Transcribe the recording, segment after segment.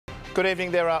Good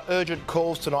evening. There are urgent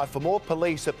calls tonight for more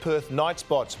police at Perth night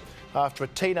spots after a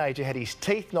teenager had his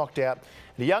teeth knocked out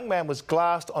and a young man was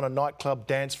glassed on a nightclub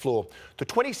dance floor. The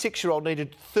 26-year-old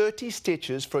needed 30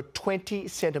 stitches for a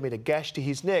 20-centimetre gash to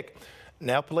his neck.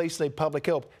 Now police need public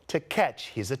help to catch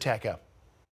his attacker.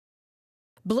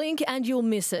 Blink and you'll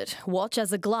miss it. Watch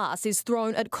as a glass is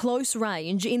thrown at close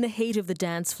range in the heat of the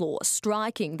dance floor,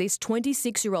 striking this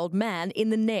 26-year-old man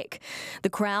in the neck. The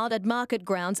crowd at market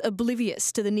grounds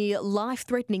oblivious to the near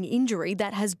life-threatening injury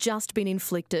that has just been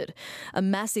inflicted. A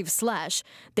massive slash.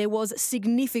 There was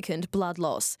significant blood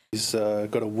loss. He's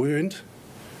got a wound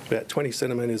about 20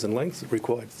 centimetres in length. It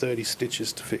required 30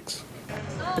 stitches to fix.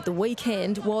 But the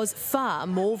weekend was far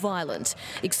more violent.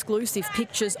 Exclusive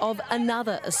pictures of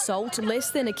another assault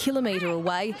less than a kilometre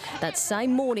away that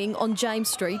same morning on James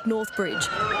Street, Northbridge.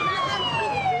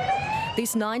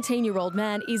 This 19-year-old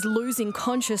man is losing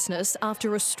consciousness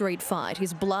after a street fight,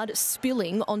 his blood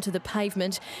spilling onto the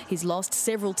pavement. He's lost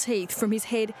several teeth from his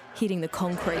head hitting the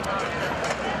concrete.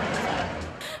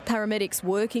 Paramedics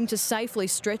working to safely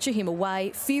stretcher him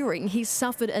away, fearing he's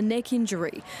suffered a neck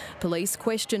injury. Police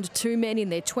questioned two men in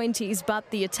their 20s, but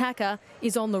the attacker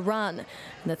is on the run.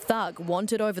 And the thug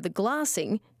wanted over the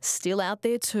glassing still out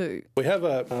there too. We have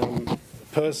a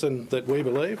person that we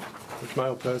believe, a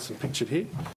male person pictured here.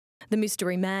 The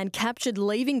mystery man captured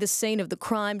leaving the scene of the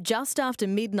crime just after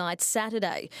midnight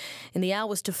Saturday. In the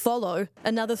hours to follow,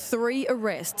 another 3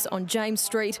 arrests on James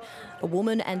Street, a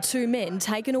woman and 2 men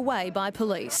taken away by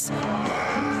police.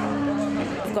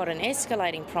 We've got an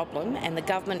escalating problem and the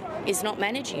government is not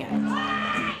managing it.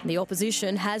 The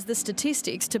opposition has the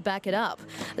statistics to back it up.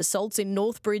 Assaults in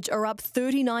Northbridge are up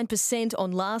 39%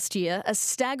 on last year, a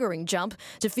staggering jump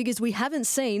to figures we haven't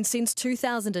seen since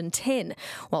 2010,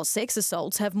 while sex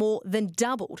assaults have more than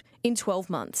doubled in 12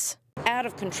 months. Out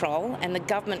of control, and the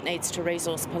government needs to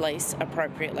resource police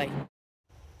appropriately.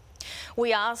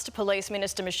 We asked Police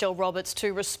Minister Michelle Roberts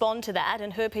to respond to that,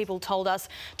 and her people told us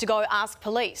to go ask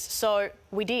police. So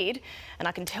we did, and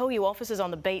I can tell you officers on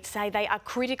the beat say they are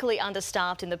critically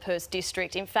understaffed in the Perth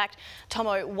district. In fact,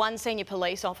 Tomo, one senior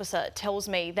police officer tells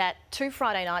me that 2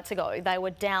 Friday nights ago they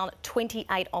were down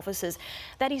 28 officers.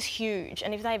 That is huge,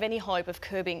 and if they have any hope of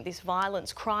curbing this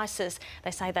violence crisis,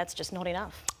 they say that's just not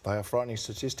enough. They are frightening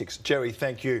statistics. Jerry,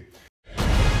 thank you.